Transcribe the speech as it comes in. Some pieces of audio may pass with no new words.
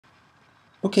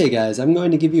Okay guys, I'm going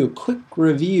to give you a quick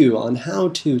review on how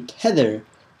to tether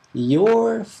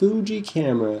your Fuji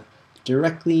camera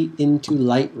directly into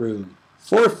Lightroom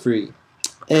for free.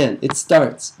 And it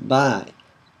starts by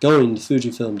going to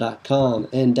Fujifilm.com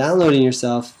and downloading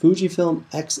yourself Fujifilm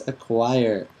X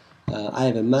Acquire. I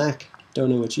have a Mac, don't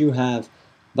know what you have,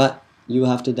 but you will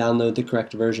have to download the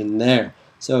correct version there.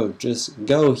 So just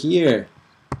go here,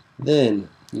 then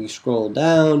you scroll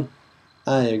down,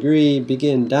 I agree,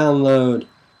 begin download,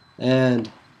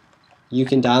 and you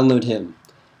can download him.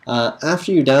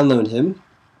 After you download him,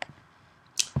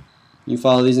 you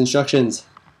follow these instructions,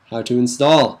 how to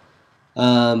install.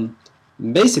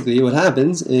 Basically what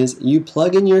happens is you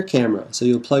plug in your camera. So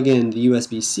you'll plug in the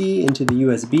USB-C into the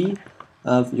USB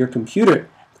of your computer.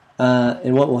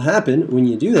 And what will happen when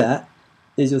you do that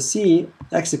is you'll see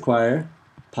X Acquire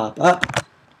pop up.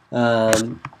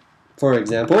 For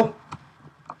example,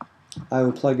 I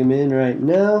will plug him in right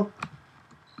now.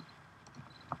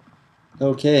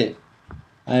 Okay,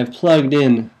 I have plugged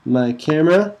in my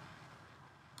camera,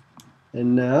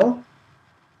 and now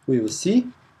we will see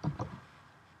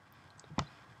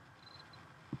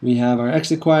we have our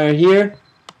X Acquire here,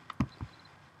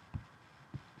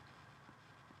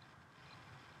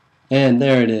 and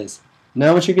there it is.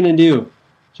 Now what you're going to do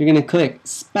is you're going to click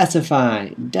Specify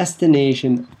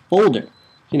Destination Folder.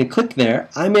 You're going to click there.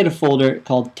 I made a folder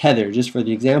called Tether just for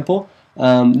the example.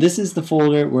 This is the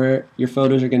folder where your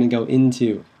photos are going to go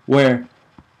into.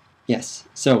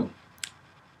 So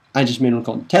I just made one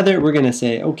called Tether. We're going to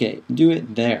say, okay, do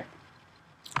it there.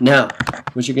 Now,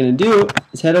 what you're going to do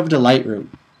is head over to Lightroom.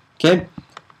 Okay,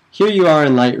 here you are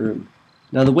in Lightroom.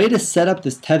 Now, the way to set up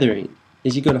this tethering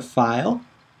is you go to File,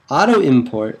 Auto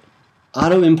Import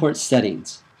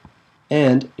Settings,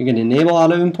 and you're going to enable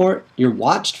Auto Import. Your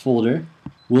watched folder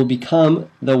will become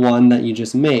the one that you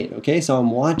just made. Okay, so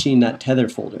I'm watching that tether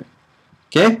folder.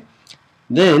 Okay,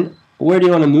 then where do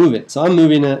you want to move it? So I'm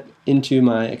moving it into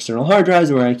my external hard drives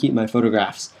where I keep my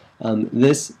photographs.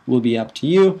 This will be up to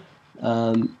you.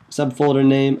 Subfolder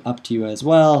name up to you as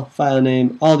well. File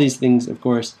name, all these things, of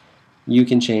course, you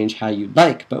can change how you'd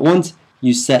like. But once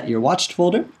you set your watched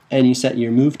folder and you set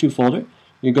your move to folder,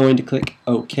 you're going to click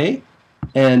OK.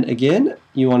 And again,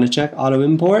 you want to check auto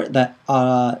import, that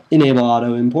enable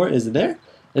auto import is there.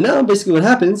 And now basically what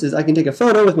happens is I can take a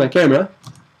photo with my camera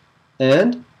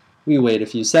and we wait a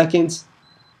few seconds,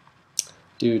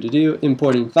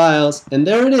 importing files, and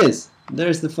there it is.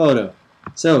 There's the photo.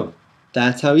 So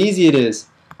that's how easy it is.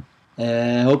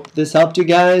 I hope this helped you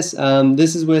guys.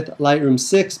 This is with Lightroom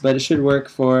 6, but it should work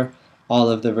for all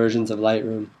of the versions of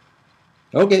Lightroom.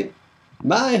 Okay,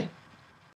 bye.